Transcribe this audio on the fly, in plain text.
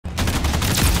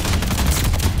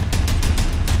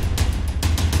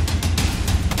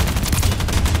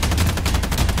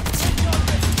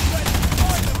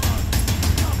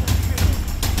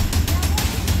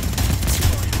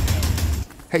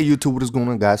Hey YouTube, what is going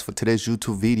on, guys? For today's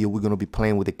YouTube video, we're going to be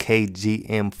playing with the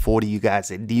KGM40. You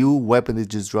guys, a new weapon that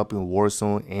just dropped in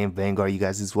Warzone and Vanguard. You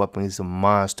guys, this weapon is a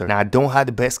monster. Now, I don't have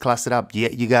the best class set up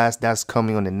yet, you guys. That's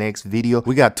coming on the next video.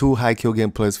 We got two high kill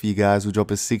gameplays for you guys. We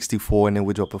dropped a 64 and then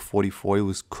we dropped a 44. It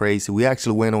was crazy. We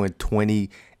actually went on a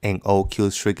 20 and 0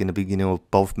 kill streak in the beginning of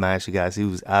both matches, you guys. It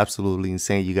was absolutely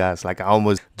insane, you guys. Like, I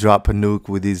almost dropped a nuke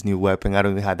with this new weapon. I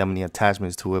don't even have that many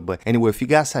attachments to it. But anyway, if you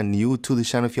guys are new to the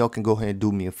channel, if y'all can go ahead and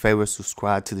do me a favor,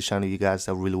 subscribe to the channel, you guys.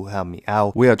 That really will help me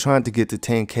out. We are trying to get to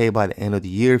 10K by the end of the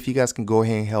year. If you guys can go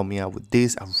ahead and help me out with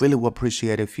this, I really would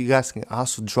appreciate it. If you guys can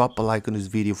also drop a like on this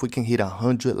video, if we can hit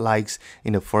 100 likes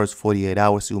in the first 48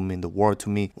 hours, it will mean the world to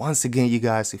me. Once again, you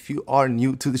guys, if you are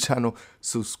new to the channel,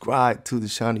 subscribe to the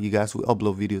channel, you guys. We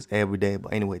upload videos every day.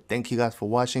 But anyway, thank you guys for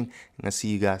watching, and I'll see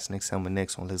you guys next time in the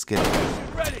next one. Let's get it.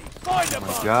 Ready. Find Oh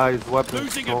my god, his weapon's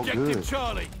losing so objective good.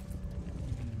 Charlie.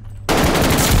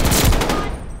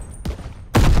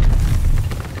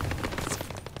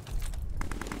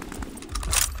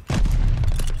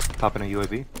 Popping a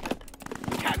UAV.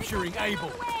 Capturing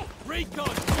Able. Recon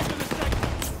into the sector.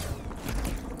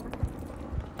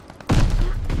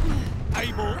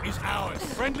 Able is ours.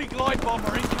 Friendly glide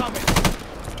bomber incoming.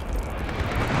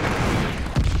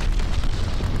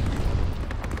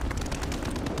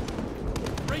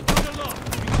 Recon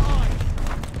aloft. We got eyes.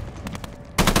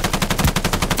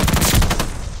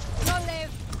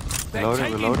 They're Reloading,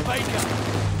 taking reloading. Baker.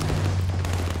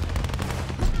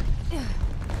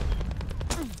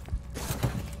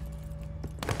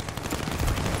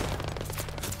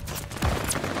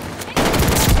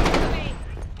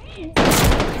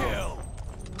 Kill.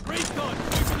 Recon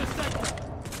into the sector.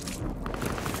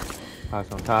 Eyes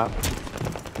on top.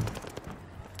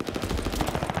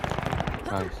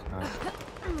 Nice, nice.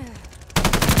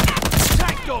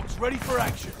 Attack dogs ready for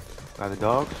action. Got the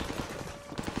dogs.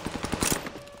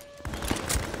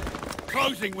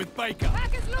 Closing with Baker.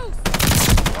 Back is loose.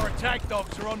 Our attack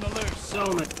dogs are on the loose.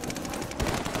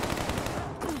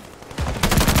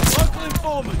 Local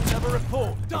informants have a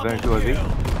report. Double Advantage UAV.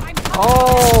 kill.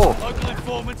 Oh! Local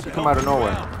informants are Come out of helping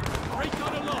nowhere. you out.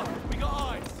 Recon aloft. We got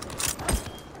eyes.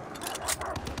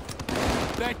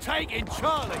 They're taking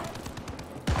Charlie.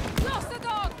 Lost the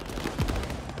dog.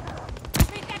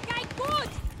 Make that guy good.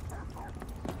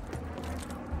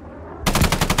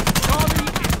 Charlie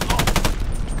is lost.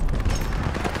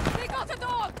 They got a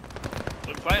dog.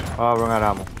 Oh, run out of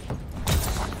ammo.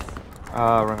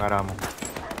 Run out of ammo.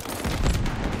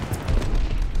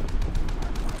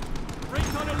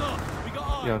 Recon aloft. We got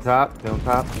eyes. They on top. They on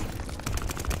top.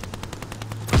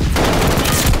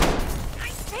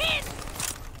 Nice hit.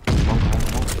 Come on, come on,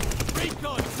 come on.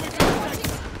 Recon. Switch to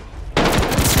sector.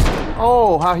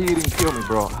 Oh, how you didn't kill me,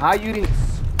 bro? How you didn't?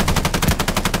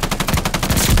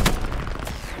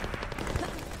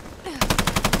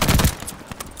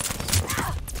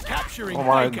 Capturing Oh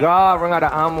my Baker. god, run out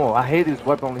of ammo. I hate this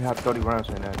weapon only has 30 rounds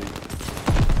in there, dude.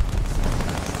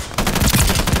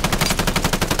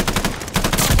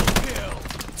 Kill.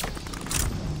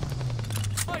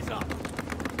 Eyes up.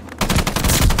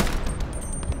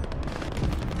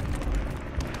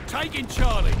 Taking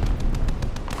Charlie.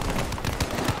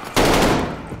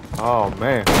 Oh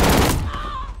man.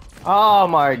 Oh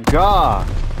my god.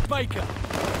 Baker.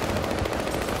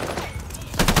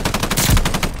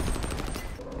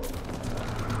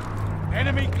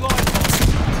 Enemy glide bomb.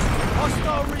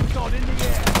 Hostile recon in the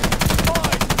air.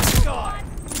 Fire to the sky.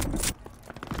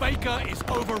 Baker is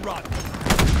overrun.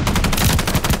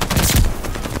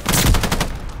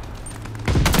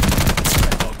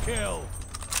 Triple kill.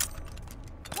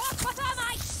 What am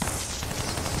I?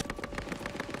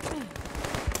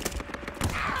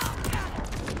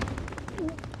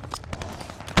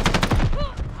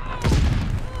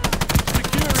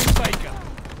 Securing Baker.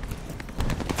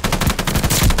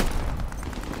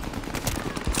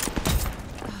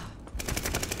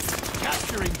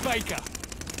 Capturing Baker.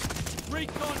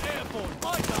 Recon airborne.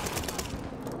 Eyes up.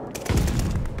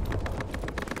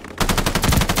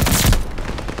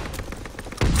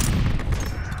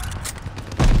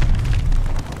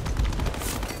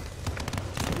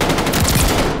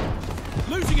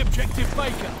 Losing objective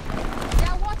Baker. They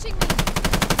are watching me.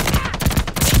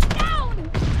 He's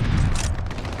down.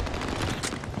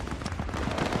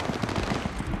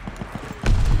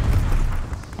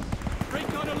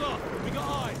 Recon aloft. We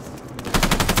got eyes.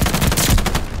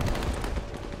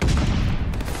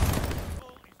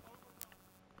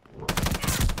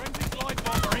 Friendly glide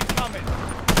bomber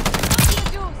incoming.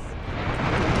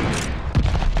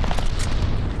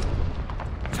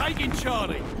 Taking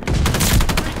Charlie.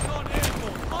 Recon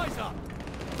airborne. Eyes up.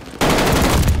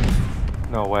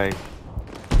 No way.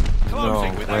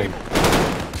 Closing with way. able.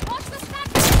 Watch the snap!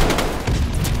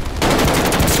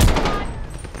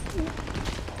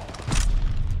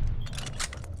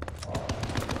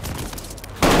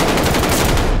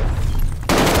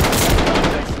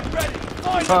 Ready.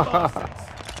 Find the bastards.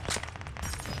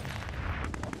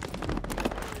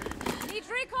 Need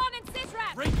recon and sit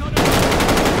rep! Recon.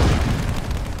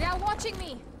 They are watching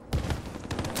me!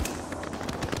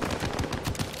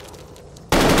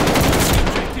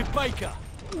 Objective Baker.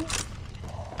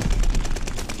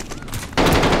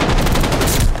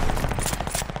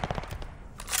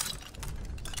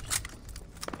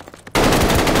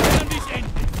 Round is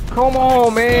ended. Come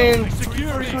on, man.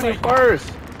 Security Shooting Baker.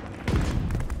 first.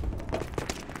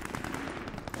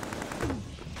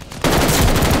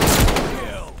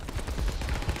 Kill.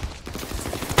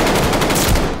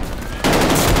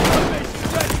 Mission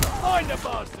ready. Find the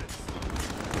bastards.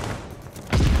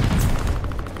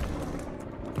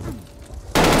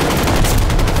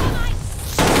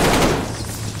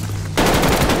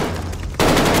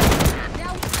 They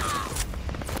are...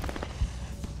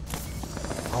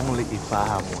 Only if I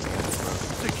have one hand, bro.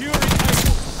 Security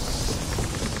cable.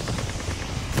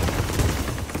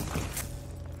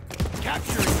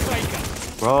 Capturing Baker.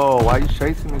 Bro, why you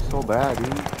chasing me so bad, dude?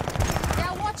 They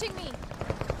are watching me!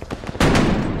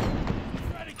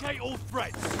 Eradicate all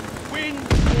threats. Win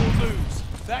or lose.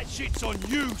 That shit's on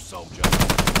you, soldier.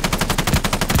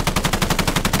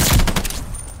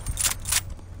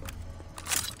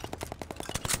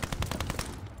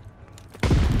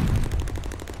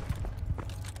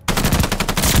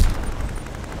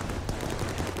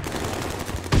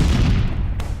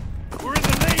 We're in the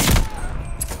lead.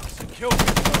 Secure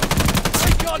confirmed.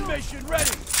 Recon mission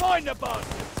ready. Find the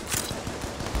bastards.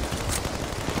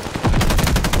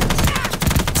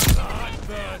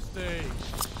 Bloodthirsty.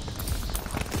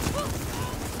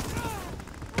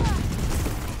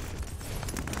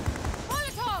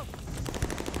 Molotov!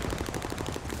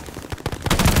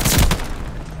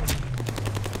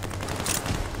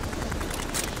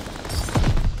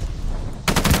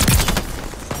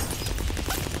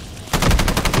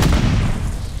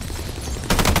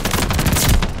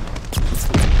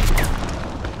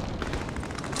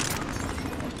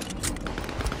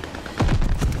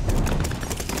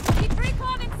 Need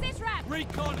recon and sit rep!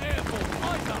 Recon airborne.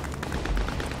 Eyes up.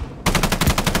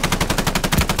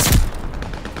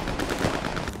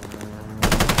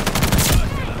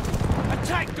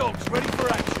 Attack dogs ready for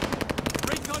action.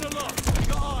 Recon aloft. We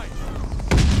got eyes.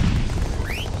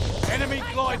 Enemy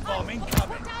glide bomb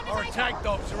incoming. Our attack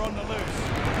dogs are on the loose.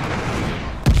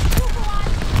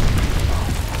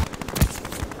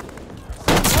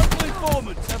 Local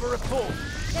informants have a report.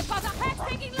 They've got a head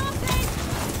taking losses!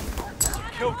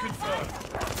 Kill confirmed.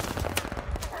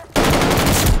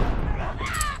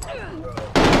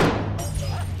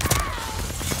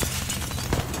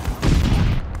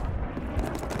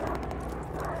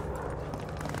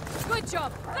 Good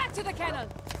job! Back to the kennel!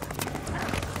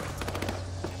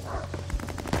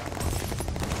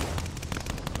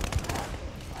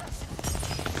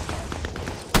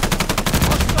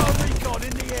 Hostile recon in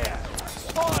the air.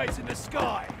 Spies in the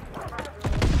sky.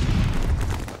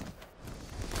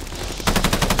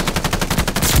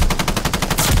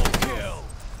 Double kill.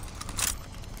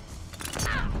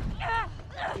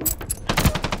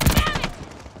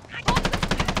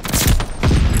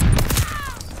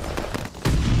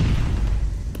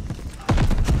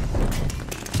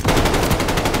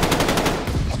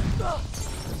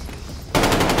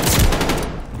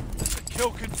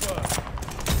 Kill confirmed.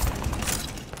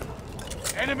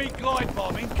 Enemy glide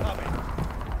bomb incoming.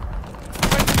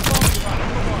 Friendly bombing run on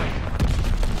the way.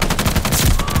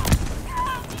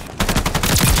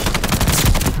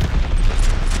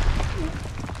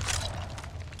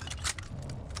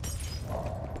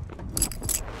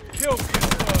 Kill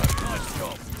confirmed. Nice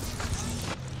job.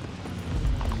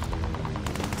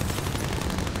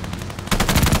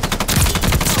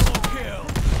 Double kill.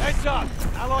 Heads up.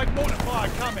 Allied mortar fire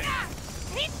coming.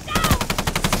 He's down!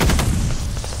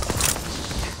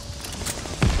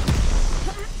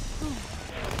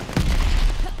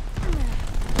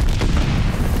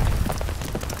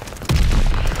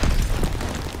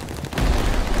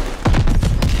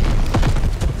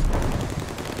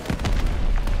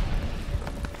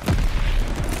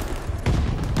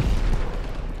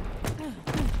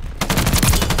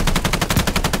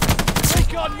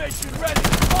 Recon mission ready.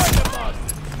 Find the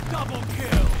bastards. Double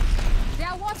kill. They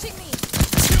are watching me!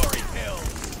 Fury kills.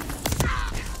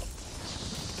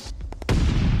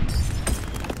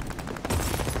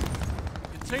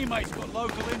 Your teammates got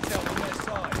local intel on their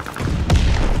side.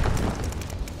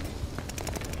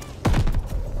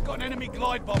 Got an enemy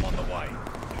glide bomb on the way.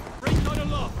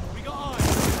 aloft. We got eyes.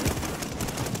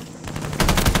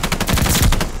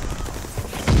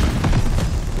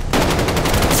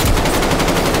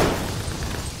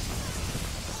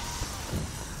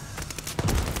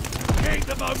 Keep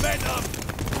the momentum.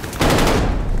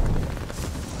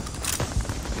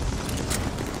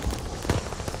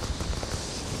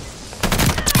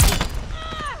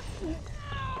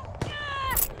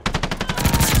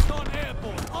 On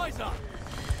airborne. Eyes up.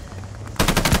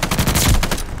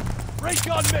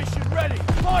 Recon mission ready.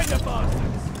 Find the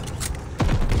bastards.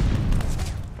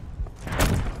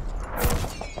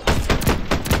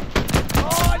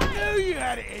 Oh, I knew you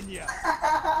had it in you.